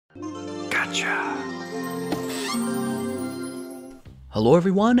Gotcha! Hello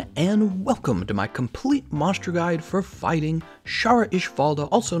everyone, and welcome to my complete monster guide for fighting Shara Ishvalda,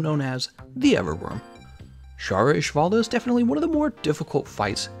 also known as the Everworm. Shara Ishvalda is definitely one of the more difficult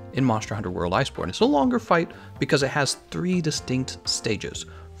fights in Monster Hunter World Iceborne. It's a longer fight because it has 3 distinct stages.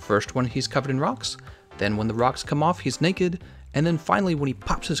 First, when he's covered in rocks, then when the rocks come off, he's naked, and then finally when he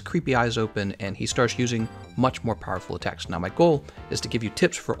pops his creepy eyes open and he starts using much more powerful attacks. Now my goal is to give you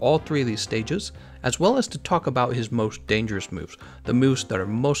tips for all 3 of these stages, as well as to talk about his most dangerous moves, the moves that are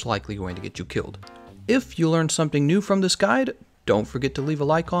most likely going to get you killed. If you learned something new from this guide, don't forget to leave a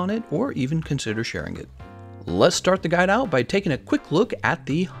like on it or even consider sharing it. Let's start the guide out by taking a quick look at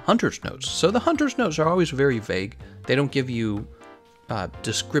the Hunter's Notes. So the Hunter's Notes are always very vague. They don't give you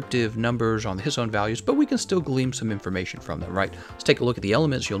descriptive numbers on his own values, but we can still glean some information from them, right? Let's take a look at the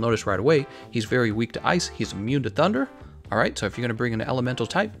elements. You'll notice right away, he's very weak to ice. He's immune to thunder. All right, so if you're going to bring an elemental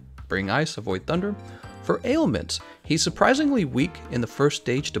type, bring ice, avoid thunder. For ailments, he's surprisingly weak in the first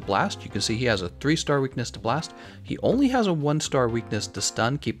stage to blast. You can see he has a 3-star weakness to blast. He only has a 1-star weakness to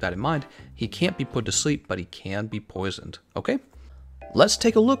stun. Keep that in mind. He can't be put to sleep, but he can be poisoned. Okay? Let's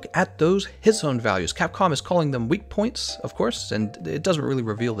take a look at those hit zone values. Capcom is calling them weak points, of course, and it doesn't really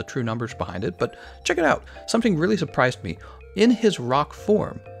reveal the true numbers behind it, but check it out. Something really surprised me. In his rock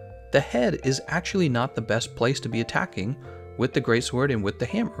form, the head is actually not the best place to be attacking with the greatsword and with the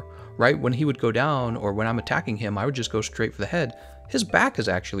hammer, right? When he would go down, or when I'm attacking him, I would just go straight for the head. His back is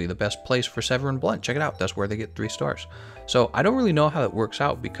actually the best place for Sever and Blunt. Check it out, that's where they get 3 stars. So I don't really know how that works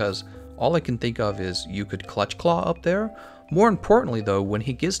out, because all I can think of is you could clutch claw up there. More importantly though, when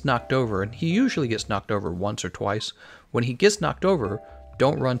he gets knocked over, and he usually gets knocked over once or twice, when he gets knocked over,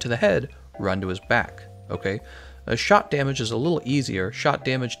 don't run to the head, run to his back, okay? Shot damage is a little easier. Shot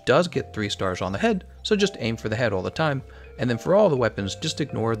damage does get 3 stars on the head, so just aim for the head all the time. And then for all the weapons, just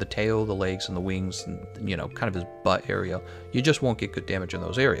ignore the tail, the legs, and the wings, and, you know, kind of his butt area. You just won't get good damage in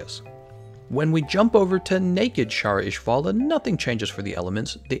those areas. When we jump over to naked Shara Ishvalda, nothing changes for the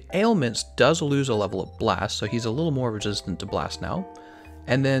elements. The ailments does lose a level of blast, so he's a little more resistant to blast now.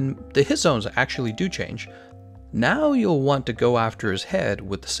 And then the hit zones actually do change. Now you'll want to go after his head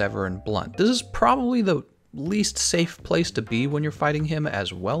with the Sever and Blunt. This is probably the least safe place to be when you're fighting him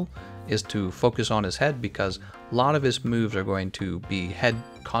as well, is to focus on his head, because a lot of his moves are going to be head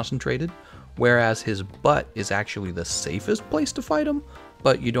concentrated, whereas his butt is actually the safest place to fight him,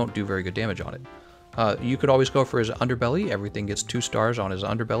 but you don't do very good damage on it. You could always go for his underbelly. Everything gets 2 stars on his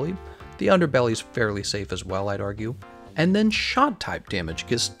underbelly. The underbelly is fairly safe as well, I'd argue. And then shot type damage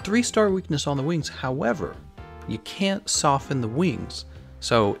gets 3-star weakness on the wings. However, you can't soften the wings.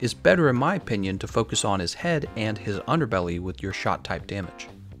 So it's better, in my opinion, to focus on his head and his underbelly with your shot type damage.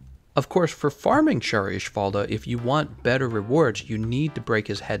 Of course, for farming Shara Ishvalda, if you want better rewards, you need to break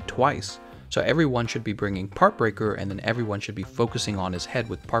his head twice. So everyone should be bringing Part Breaker, and then everyone should be focusing on his head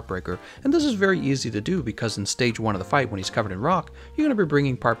with Part Breaker. And this is very easy to do, because in stage 1 of the fight, when he's covered in rock, you're going to be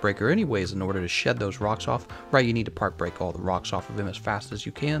bringing Part Breaker anyways in order to shed those rocks off, right? You need to Part Break all the rocks off of him as fast as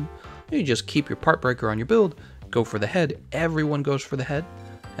you can. You just keep your Part Breaker on your build, go for the head. Everyone goes for the head,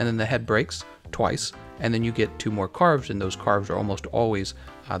 and then the head breaks twice, and then you get 2 more carves, and those carves are almost always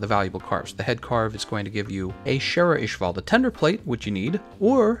the valuable carves. The head carve is going to give you a Shara Ishvalda tender plate, which you need,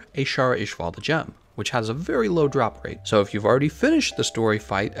 or a Shara Ishvalda gem, which has a very low drop rate. So if you've already finished the story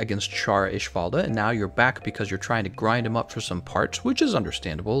fight against Shara Ishvalda, and now you're back because you're trying to grind him up for some parts, which is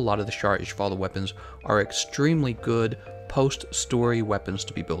understandable. A lot of the Shara Ishvalda weapons are extremely good post-story weapons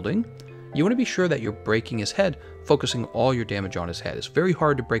to be building. You want to be sure that you're breaking his head, focusing all your damage on his head. It's very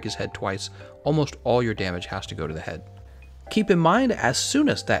hard to break his head twice. Almost all your damage has to go to the head. Keep in mind, as soon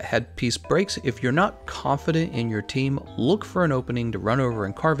as that headpiece breaks, if you're not confident in your team, look for an opening to run over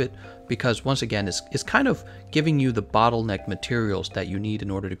and carve it, because once again, it's kind of giving you the bottleneck materials that you need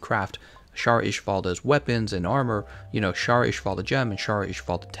in order to craft Shara Ishvalda's weapons and armor, you know, Shara Ishvalda gem and Shara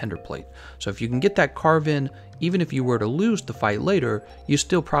Ishvalda tender plate. So if you can get that carve in, even if you were to lose the fight later, you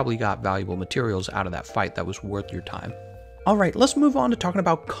still probably got valuable materials out of that fight that was worth your time. Alright, let's move on to talking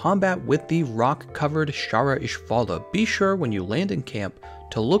about combat with the rock-covered Shara Ishvalda. Be sure when you land in camp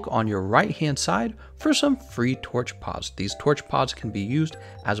to look on your right-hand side for some free torch pods. These torch pods can be used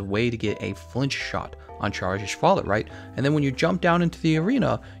as a way to get a flinch shot on Shara Ishvalda, right? And then when you jump down into the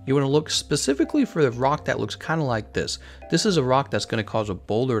arena, you want to look specifically for the rock that looks kind of like this. This is a rock that's going to cause a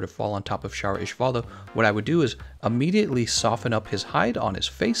boulder to fall on top of Shara Ishvalda. What I would do is immediately soften up his hide on his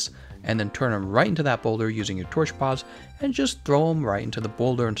face, and then turn him right into that boulder using your torch pods, and just throw him right into the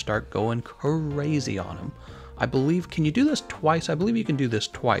boulder and start going crazy on him. I believe, can you do this twice? I believe you can do this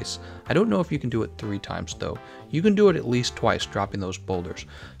twice. I don't know if you can do it 3 times though. You can do it at least twice, dropping those boulders.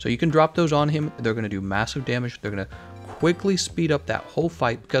 So you can drop those on him. They're going to do massive damage. They're going to quickly speed up that whole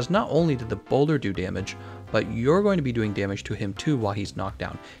fight, because not only did the boulder do damage, but you're going to be doing damage to him too while he's knocked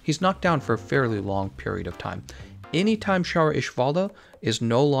down. He's knocked down for a fairly long period of time. Anytime Shara Ishvalda is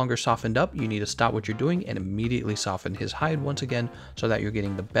no longer softened up, you need to stop what you're doing and immediately soften his hide once again, so that you're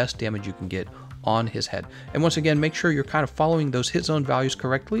getting the best damage you can get on his head. And once again, make sure you're kind of following those hit zone values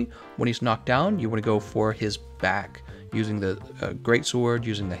correctly. When he's knocked down, you want to go for his back, using the greatsword,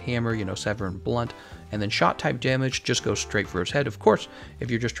 using the hammer, you know, sever and blunt. And then shot type damage, just go straight for his head. Of course,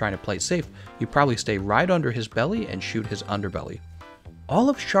 if you're just trying to play it safe, you probably stay right under his belly and shoot his underbelly. All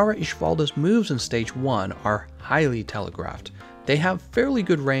of Shara Ishvalda's moves in stage 1 are highly telegraphed. They have fairly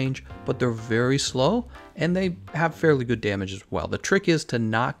good range, but they're very slow, and they have fairly good damage as well. The trick is to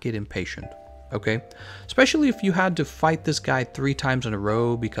not get impatient, okay? Especially if you had to fight this guy 3 times in a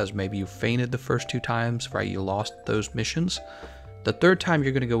row because maybe you fainted the first 2 times, right? You lost those missions. The 3rd time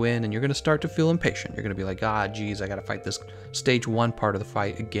you're going to go in and you're going to start to feel impatient. You're going to be like, ah, geez, I got to fight this stage 1 part of the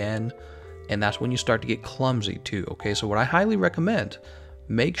fight again. And that's when you start to get clumsy too, okay? So what I highly recommend,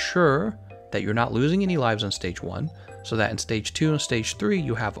 make sure that you're not losing any lives in stage 1, so that in stage 2 and stage 3,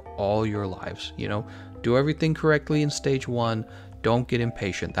 you have all your lives, you know? Do everything correctly in stage 1. Don't get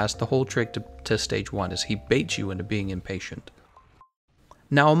impatient. That's the whole trick to stage 1, is he baits you into being impatient.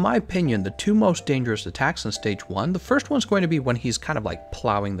 Now, in my opinion, the 2 most dangerous attacks in stage 1, the first one's going to be when he's kind of like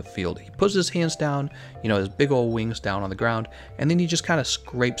plowing the field. He puts his hands down, you know, his big old wings down on the ground, and then he just kind of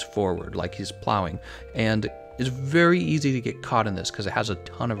scrapes forward like he's plowing. And it's very easy to get caught in this because it has a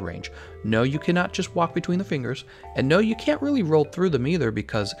ton of range. No, you cannot just walk between the fingers, and no, you can't really roll through them either,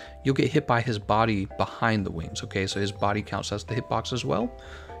 because you'll get hit by his body behind the wings, okay? So his body counts as the hitbox as well.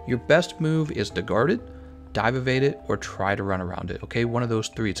 Your best move is to guard it, dive evade it, or try to run around it, okay? One of those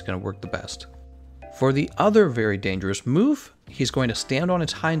 3, it's going to work the best. For the other very dangerous move, he's going to stand on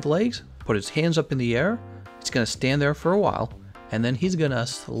his hind legs, put his hands up in the air, he's going to stand there for a while, and then he's going to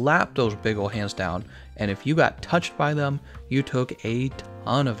slap those big old hands down, and if you got touched by them, you took a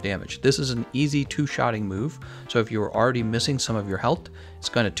ton of damage. This is an easy 2-shotting move, so if you were already missing some of your health, it's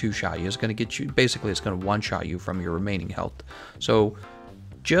going to 2-shot you. It's going to get you, basically it's going to 1-shot you from your remaining health. So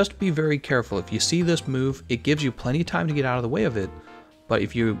just be very careful. If you see this move, it gives you plenty of time to get out of the way of it, but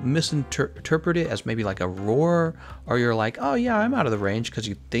if you misinterpret it as maybe like a roar, or you're like, oh yeah, I'm out of the range, because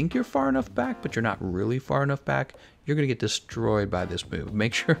you think you're far enough back, but you're not really far enough back, you're going to get destroyed by this move.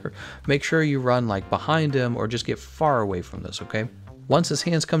 Make sure you run like behind him, or just get far away from this, okay? Once his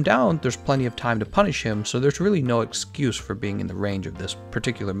hands come down, there's plenty of time to punish him, so there's really no excuse for being in the range of this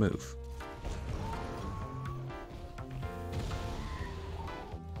particular move.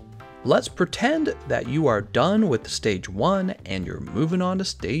 Let's pretend that you are done with stage 1 and you're moving on to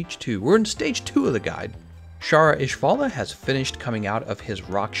stage 2. We're in stage 2 of the guide. Shara Ishvalda has finished coming out of his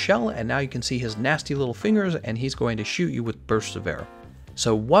rock shell, and now you can see his nasty little fingers, and he's going to shoot you with bursts of air.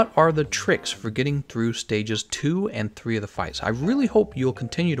 So what are the tricks for getting through stages 2 and 3 of the fights? I really hope you'll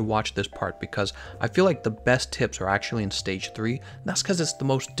continue to watch this part, because I feel like the best tips are actually in stage 3. And that's because it's the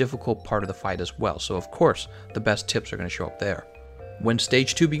most difficult part of the fight as well. So of course, the best tips are going to show up there. When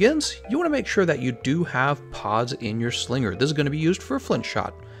stage 2 begins, you want to make sure that you do have pods in your slinger. This is going to be used for a flint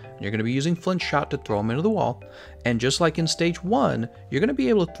shot. You're going to be using flint shot to throw him into the wall. And just like in stage 1, you're going to be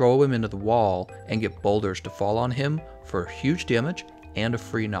able to throw him into the wall and get boulders to fall on him for huge damage and a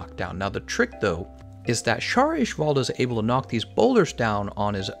free knockdown. Now the trick though is that Shara Ishvalda is able to knock these boulders down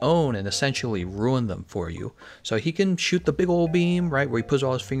on his own and essentially ruin them for you. So he can shoot the big old beam, right, where he puts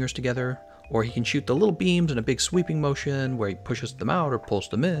all his fingers together, or he can shoot the little beams in a big sweeping motion where he pushes them out or pulls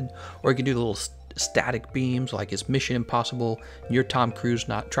them in, or he can do the little static beams like it's Mission Impossible and you're Tom Cruise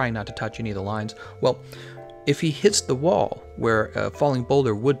trying not to touch any of the lines. Well, if he hits the wall where a falling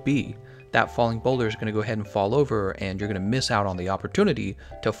boulder would be, that falling boulder is going to go ahead and fall over, and you're going to miss out on the opportunity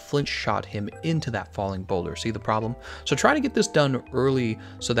to flint shot him into that falling boulder. See the problem? So try to get this done early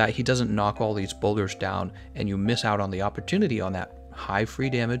so that he doesn't knock all these boulders down and you miss out on the opportunity on that high free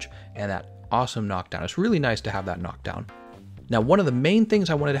damage and that awesome knockdown. It's really nice to have that knockdown. Now, one of the main things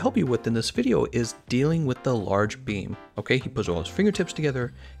I wanted to help you with in this video is dealing with the large beam. Okay, he puts all his fingertips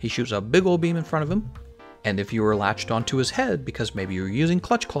together, he shoots a big old beam in front of him, and if you were latched onto his head because maybe you were using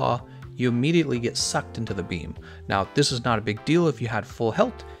clutch claw, you immediately get sucked into the beam. Now, this is not a big deal if you had full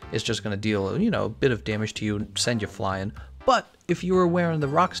health. It's just going to deal, you know, a bit of damage to you and send you flying. But if you were wearing the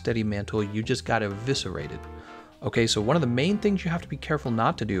Rocksteady mantle, you just got eviscerated. Okay, so one of the main things you have to be careful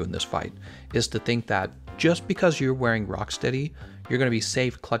not to do in this fight is to think that just because you're wearing Rocksteady, you're going to be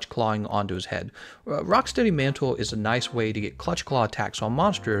safe clutch clawing onto his head. Rocksteady Mantle is a nice way to get clutch claw attacks on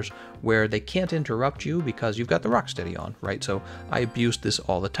monsters where they can't interrupt you because you've got the Rocksteady on, right? So I abuse this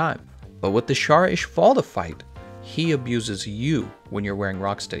all the time. But with the Shara Ishvalda fight, he abuses you when you're wearing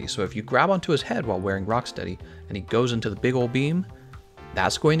Rocksteady. So if you grab onto his head while wearing Rocksteady and he goes into the big old beam,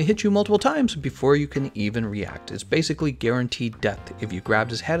 that's going to hit you multiple times before you can even react. It's basically guaranteed death if you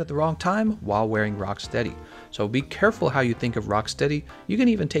grabbed his head at the wrong time while wearing Rocksteady. So be careful how you think of Rocksteady. You can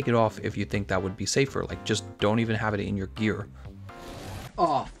even take it off if you think that would be safer. Like, just don't even have it in your gear.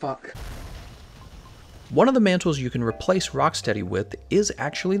 Oh, fuck. One of the mantles you can replace Rocksteady with is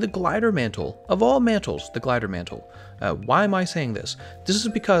actually the Glider Mantle. Of all mantles, the Glider Mantle. Why am I saying this? This is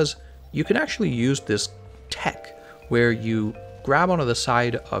because you can actually use this tech where you grab onto the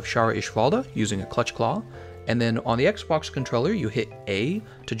side of Shara Ishvalda using a clutch claw, and then on the Xbox controller you hit A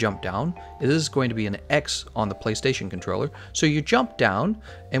to jump down. This is going to be an X on the PlayStation controller. So you jump down,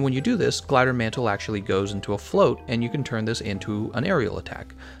 and when you do this, Glider Mantle actually goes into a float, and you can turn this into an aerial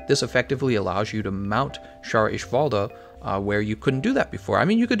attack. This effectively allows you to mount Shara Ishvalda where you couldn't do that before. I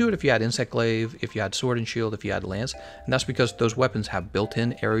mean, you could do it if you had Insect Glaive, if you had Sword and Shield, if you had Lance, and that's because those weapons have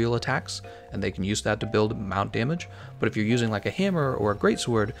built-in aerial attacks, and they can use that to build mount damage. But if you're using like a hammer or a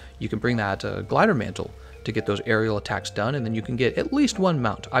greatsword, you can bring that Glider Mantle to get those aerial attacks done, and then you can get at least one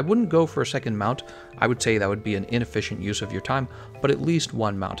mount. I wouldn't go for a second mount. I would say that would be an inefficient use of your time, but at least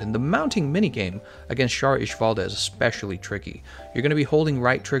one mount. And the mounting minigame against Shara Ishvalda is especially tricky. You're going to be holding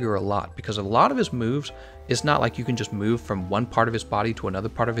right trigger a lot, because a lot of his moves, it's not like you can just move from one part of his body to another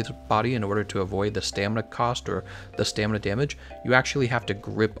part of his body in order to avoid the stamina cost or the stamina damage. You actually have to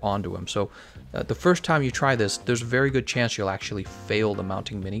grip onto him. So the first time you try this, there's a very good chance you'll actually fail the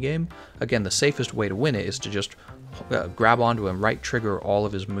mounting minigame. Again, the safest way to win it is to just grab onto him, right trigger all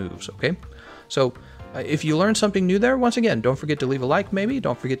of his moves, okay? So if you learned something new there, once again, don't forget to leave a like maybe,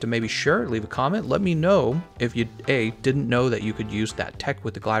 don't forget to maybe share, leave a comment. Let me know if you, A, didn't know that you could use that tech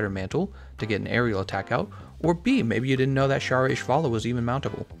with the Glider Mantle to get an aerial attack out, or B, maybe you didn't know that Shara Ishvalda was even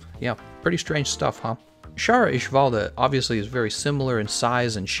mountable. Yeah, pretty strange stuff, huh? Shara Ishvalda obviously is very similar in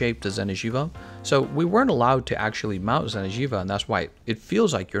size and shape to Xeno'jiiva, so we weren't allowed to actually mount Xeno'jiiva, and that's why it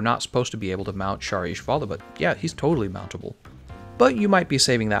feels like you're not supposed to be able to mount Shara Ishvalda, but yeah, he's totally mountable. But you might be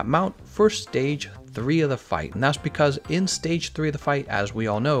saving that mount for stage 3 of the fight, and that's because in stage 3 of the fight, as we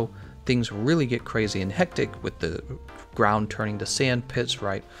all know, things really get crazy and hectic with the ground turning to sand pits,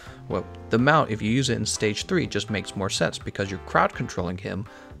 right? Well, the mount, if you use it in stage 3, just makes more sense because you're crowd controlling him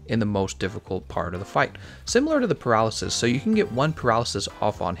in the most difficult part of the fight. Similar to the paralysis, so you can get one paralysis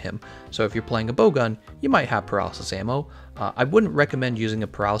off on him. So if you're playing a bowgun, you might have paralysis ammo. I wouldn't recommend using a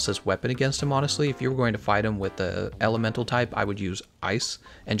paralysis weapon against him, honestly. If you were going to fight him with the elemental type, I would use ice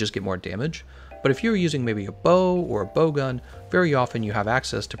and just get more damage. But if you're using maybe a bow or a bowgun, very often you have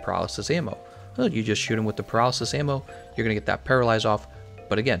access to paralysis ammo. Well, you just shoot him with the paralysis ammo, you're going to get that paralyze off.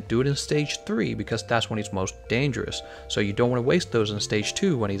 But again, do it in stage 3 because that's when he's most dangerous. So you don't want to waste those in stage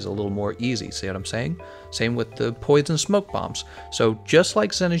 2 when he's a little more easy. See what I'm saying? Same with the poison smoke bombs. So just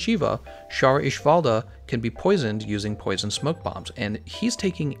like Xeno'jiiva, Shara Ishvalda can be poisoned using poison smoke bombs, and he's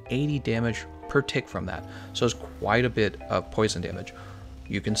taking 80 damage per tick from that. So it's quite a bit of poison damage.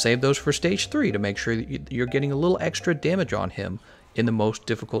 You can save those for stage 3 to make sure that you're getting a little extra damage on him in the most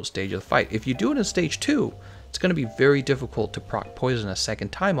difficult stage of the fight. If you do it in stage 2, it's going to be very difficult to proc poison a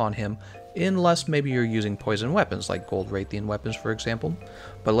second time on him, unless maybe you're using poison weapons like gold Raytheon weapons, for example.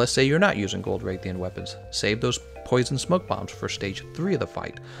 But let's say you're not using gold Raytheon weapons. Save those poison smoke bombs for stage 3 of the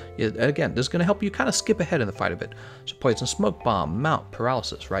fight. Again, this is going to help you kind of skip ahead in the fight a bit. So poison smoke bomb, mount,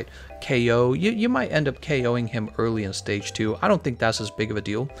 paralysis, right? KO, you might end up KOing him early in stage 2. I don't think that's as big of a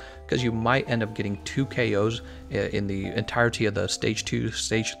deal, because you might end up getting 2 KOs in the entirety of the stage 2,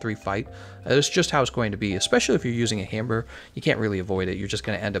 stage 3 fight. It's just how it's going to be, especially if you're using a hammer. You can't really avoid it. You're just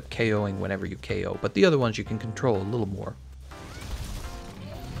going to end up KOing whenever you KO. But the other ones you can control a little more.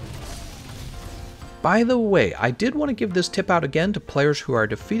 By the way, I did want to give this tip out again to players who are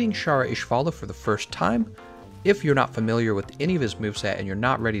defeating Shara Ishvalda for the first time. If you're not familiar with any of his moveset and you're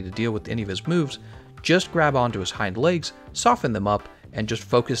not ready to deal with any of his moves, just grab onto his hind legs, soften them up, and just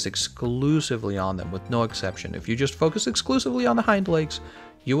focus exclusively on them with no exception. If you just focus exclusively on the hind legs,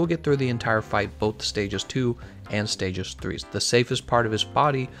 you will get through the entire fight, both the stages 2 and stages 3. It's the safest part of his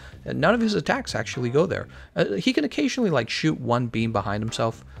body, and none of his attacks actually go there. He can occasionally like shoot one beam behind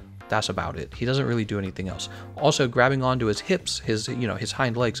himself. That's about it. He doesn't really do anything else. Also, grabbing onto his hips, his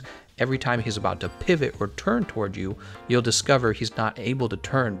hind legs, every time he's about to pivot or turn toward you, you'll discover he's not able to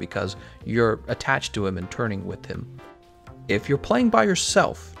turn because you're attached to him and turning with him. If you're playing by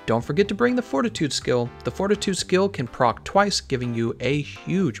yourself, Don't forget to bring the Fortitude skill. The Fortitude skill can proc twice, giving you a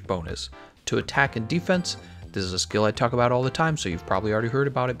huge bonus to attack and defense. This is a skill I talk about all the time, so you've probably already heard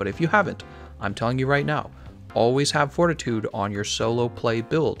about it, but if you haven't, I'm telling you right now, always have Fortitude on your solo play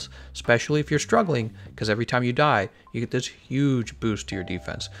builds, especially if you're struggling, because every time you die, you get this huge boost to your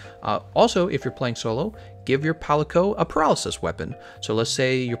defense. Also, if you're playing solo, give your Palico a paralysis weapon. So let's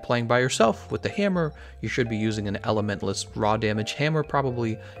say you're playing by yourself with the hammer, you should be using an elementless raw damage hammer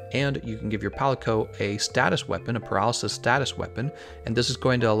probably, and you can give your Palico a status weapon, a paralysis status weapon, and this is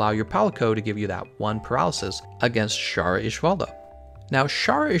going to allow your Palico to give you that 1 paralysis against Shara Ishvalda. Now,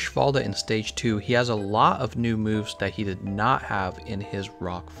 Shara Ishvalda in Stage 2, he has a lot of new moves that he did not have in his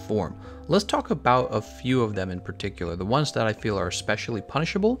rock form. Let's talk about a few of them in particular, the ones that I feel are especially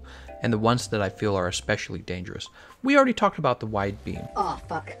punishable, and the ones that I feel are especially dangerous. We already talked about the wide beam. Oh,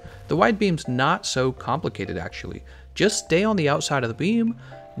 fuck. The wide beam's not so complicated actually. Just stay on the outside of the beam,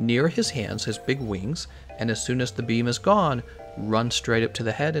 near his hands, his big wings, and as soon as the beam is gone, run straight up to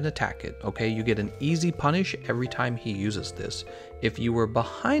the head and attack it. Okay, you get an easy punish every time he uses this. If you were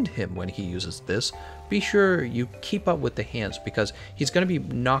behind him when he uses this, be sure you keep up with the hands because he's going to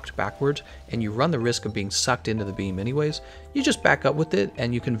be knocked backwards and you run the risk of being sucked into the beam anyways. You just back up with it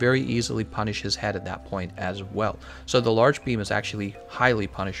and you can very easily punish his head at that point as well. So the large beam is actually highly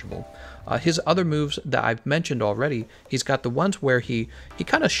punishable. His other moves that I've mentioned already, he's got the ones where he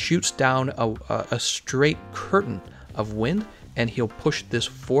kind of shoots down a straight curtain of wind, and he'll push this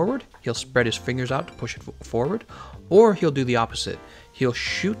forward. He'll spread his fingers out to push it forward, or he'll do the opposite. He'll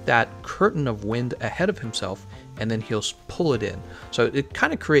shoot that curtain of wind ahead of himself, and then he'll pull it in. So it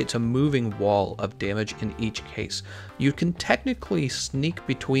kind of creates a moving wall of damage in each case. You can technically sneak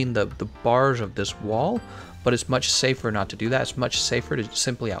between the bars of this wall, but it's much safer not to do that. It's much safer to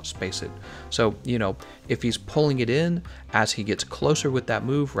simply outspace it. So, you know, if he's pulling it in, as he gets closer with that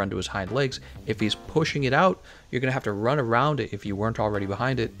move, run to his hind legs. If he's pushing it out, you're gonna have to run around it if you weren't already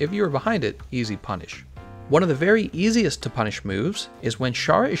behind it. If you were behind it, easy punish. One of the very easiest to punish moves is when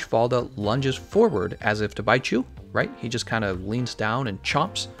Shara Ishvalda lunges forward as if to bite you, right? He just kind of leans down and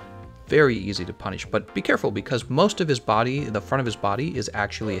chomps. Very easy to punish, but be careful because most of his body, the front of his body, is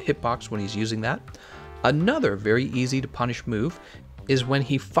actually a hitbox when he's using that. Another very easy to punish move is when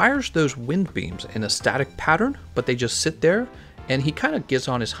he fires those wind beams in a static pattern, but they just sit there, and he kind of gets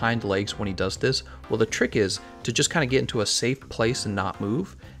on his hind legs when he does this. Well, the trick is to just kind of get into a safe place and not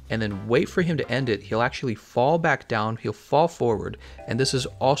move, and then wait for him to end it. He'll actually fall back down, he'll fall forward, and this is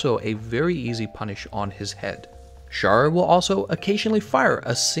also a very easy punish on his head. Shara will also occasionally fire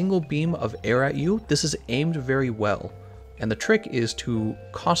a single beam of air at you. This is aimed very well, and the trick is to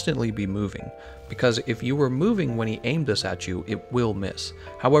constantly be moving, because if you were moving when he aimed this at you, it will miss.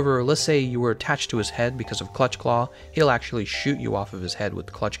 However, let's say you were attached to his head because of Clutch Claw, he'll actually shoot you off of his head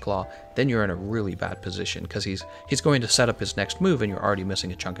with Clutch Claw, then you're in a really bad position because he's going to set up his next move and you're already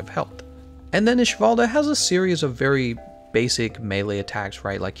missing a chunk of health. And then Ishvalda has a series of very basic melee attacks,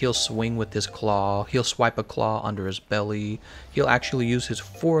 right? Like he'll swing with his claw, he'll swipe a claw under his belly, he'll actually use his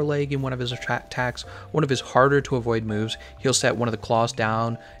foreleg in one of his attacks. One of his harder to avoid moves, he'll set one of the claws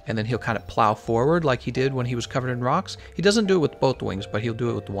down and then he'll kind of plow forward like he did when he was covered in rocks. He doesn't do it with both wings, but he'll do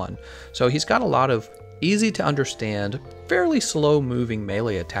it with one. So he's got a lot of easy to understand, fairly slow moving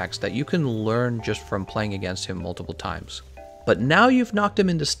melee attacks that you can learn just from playing against him multiple times. But now you've knocked him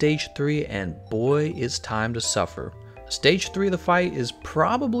into stage 3 and boy, it's time to suffer. Stage 3 of the fight is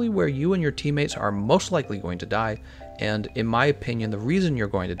probably where you and your teammates are most likely going to die, and in my opinion, the reason you're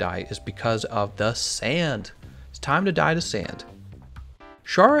going to die is because of the sand. It's time to die to sand.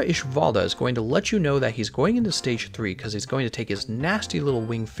 Shara Ishvalda is going to let you know that he's going into stage 3 because he's going to take his nasty little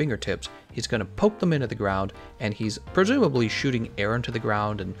wing fingertips, he's going to poke them into the ground, and he's presumably shooting air into the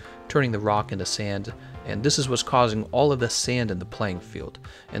ground and turning the rock into sand, and this is what's causing all of the sand in the playing field.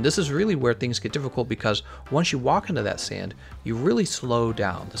 And this is really where things get difficult because once you walk into that sand, you really slow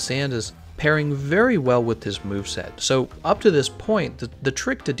down. The sand is pairing very well with his moveset. So up to this point, the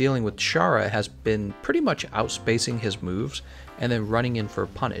trick to dealing with Shara has been pretty much outspacing his moves and then running in for a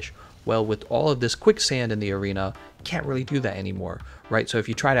punish. Well, with all of this quicksand in the arena, you can't really do that anymore, right? So if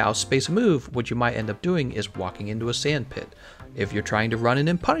you try to outspace a move, what you might end up doing is walking into a sand pit. If you're trying to run in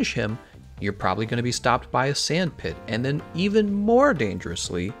and punish him, you're probably going to be stopped by a sand pit. And then even more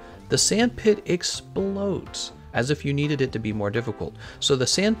dangerously, the sand pit explodes, as if you needed it to be more difficult. So the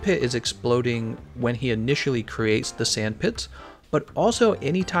sand pit is exploding when he initially creates the sand pits, but also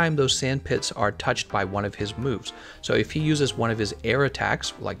anytime those sand pits are touched by one of his moves. So if he uses one of his air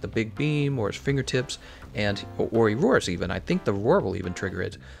attacks, like the big beam or his fingertips, or he roars even, I think the roar will even trigger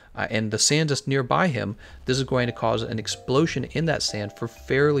it. and the sand is nearby him, this is going to cause an explosion in that sand for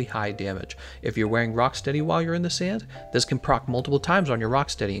fairly high damage. If you're wearing Rocksteady while you're in the sand, this can proc multiple times on your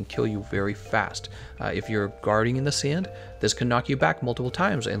Rocksteady and kill you very fast. If you're guarding in the sand, this can knock you back multiple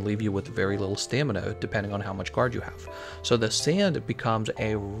times and leave you with very little stamina, depending on how much guard you have. So the sand becomes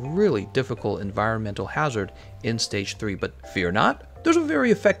a really difficult environmental hazard in Stage 3, but fear not, there's a very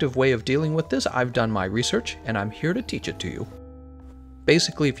effective way of dealing with this. I've done my research, and I'm here to teach it to you.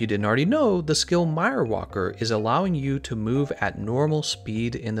 Basically, if you didn't already know, the skill Mire Walker is allowing you to move at normal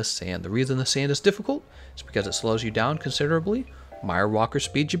speed in the sand. The reason the sand is difficult is because it slows you down considerably. Mire Walker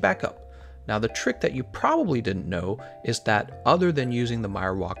speeds you back up. Now, the trick that you probably didn't know is that other than using the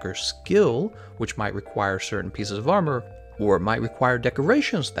Mire Walker skill, which might require certain pieces of armor, or it might require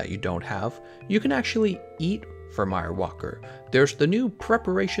decorations that you don't have, you can actually eat for Mire Walker. There's the new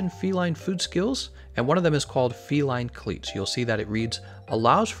preparation feline food skills, and one of them is called Feline Cleats. You'll see that it reads,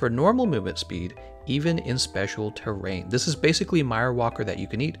 allows for normal movement speed, even in special terrain. This is basically Mire Walker that you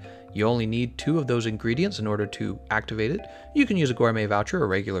can eat. You only need 2 of those ingredients in order to activate it. You can use a gourmet voucher or a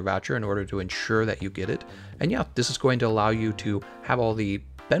regular voucher in order to ensure that you get it. And yeah, this is going to allow you to have all the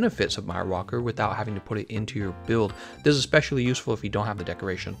benefits of Mire Walker without having to put it into your build. This is especially useful if you don't have the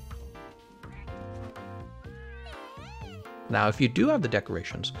decoration. Now, if you do have the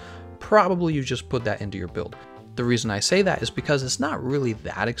decorations, probably you just put that into your build. The reason I say that is because it's not really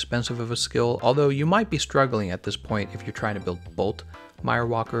that expensive of a skill, although you might be struggling at this point if you're trying to build both Mire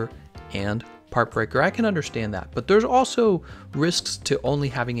Walker and Part Breaker. I can understand that, but there's also risks to only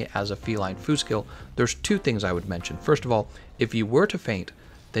having it as a feline food skill. There's 2 things I would mention. First of all, if you were to faint,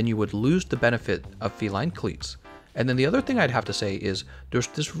 then you would lose the benefit of Feline Cleats. And then the other thing I'd have to say is there's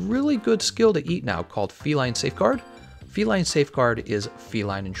this really good skill to eat now called Feline Safeguard. Feline Safeguard is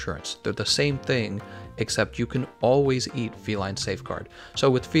feline insurance. They're the same thing, except you can always eat Feline Safeguard. So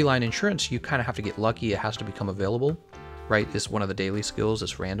with feline insurance, you kind of have to get lucky. It has to become available, right? It's one of the daily skills.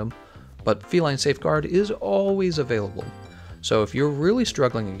 It's random. But Feline Safeguard is always available. So if you're really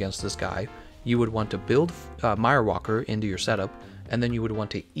struggling against this guy, you would want to build Mire Walker into your setup, and then you would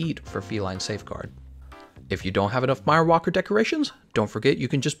want to eat for Feline Safeguard. If you don't have enough Mire Walker decorations, don't forget you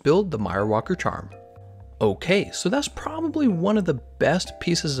can just build the Mire Walker charm. Okay, so that's probably one of the best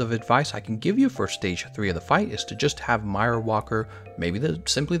pieces of advice I can give you for Stage 3 of the fight, is to just have Mire Walker, maybe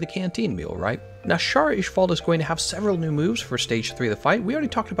simply the canteen meal, right? Now, Shara Ishvalda is going to have several new moves for Stage 3 of the fight. We already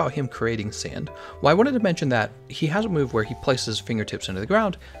talked about him creating sand. Well, I wanted to mention that he has a move where he places his fingertips into the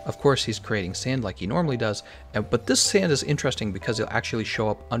ground. Of course, he's creating sand like he normally does, but this sand is interesting because it'll actually show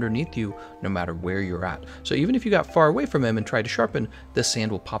up underneath you no matter where you're at. So even if you got far away from him and tried to sharpen, this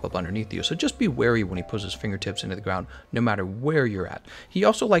sand will pop up underneath you. So just be wary when he puts his fingertips into the ground, no matter where you're at. He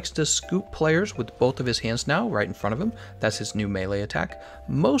also likes to scoop players with both of his hands now, right in front of him. That's his new melee attack.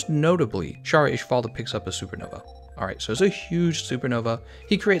 Most notably, Shara Ishvalda picks up a supernova. Alright, so it's a huge supernova.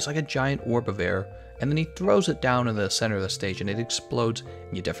 He creates like a giant orb of air, and then he throws it down in the center of the stage and it explodes.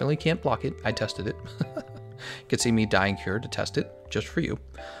 You definitely can't block it. I tested it. You can see me dying here to test it, just for you.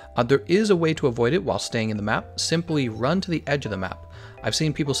 There is a way to avoid it while staying in the map. Simply run to the edge of the map. I've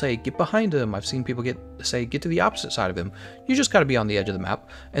seen people say, get behind him. I've seen people say, get to the opposite side of him. You just got to be on the edge of the map.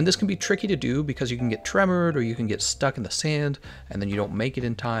 And this can be tricky to do because you can get tremored or you can get stuck in the sand and then you don't make it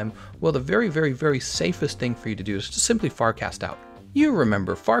in time. Well, the very, very, very safest thing for you to do is to simply farcast out. You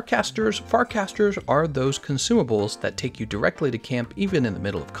remember farcasters. Farcasters are those consumables that take you directly to camp even in the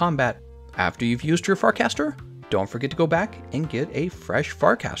middle of combat. After you've used your farcaster, don't forget to go back and get a fresh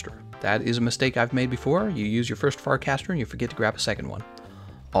farcaster. That is a mistake I've made before. You use your first farcaster and you forget to grab a second one.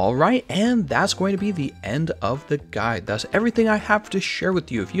 Alright, and that's going to be the end of the guide. That's everything I have to share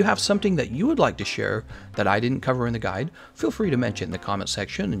with you. If you have something that you would like to share that I didn't cover in the guide, feel free to mention in the comment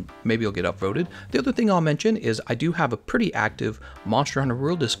section and maybe you'll get upvoted. The other thing I'll mention is I do have a pretty active Monster Hunter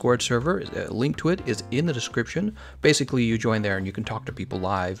World Discord server. A link to it is in the description. Basically, you join there and you can talk to people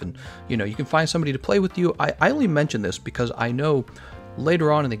live and you can find somebody to play with you. I only mention this because I know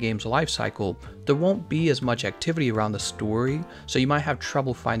later on in the game's life cycle, there won't be as much activity around the story, so you might have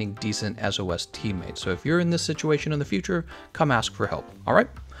trouble finding decent SOS teammates. So if you're in this situation in the future, come ask for help. Alright,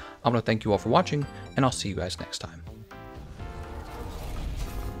 I'm going to thank you all for watching, and I'll see you guys next time.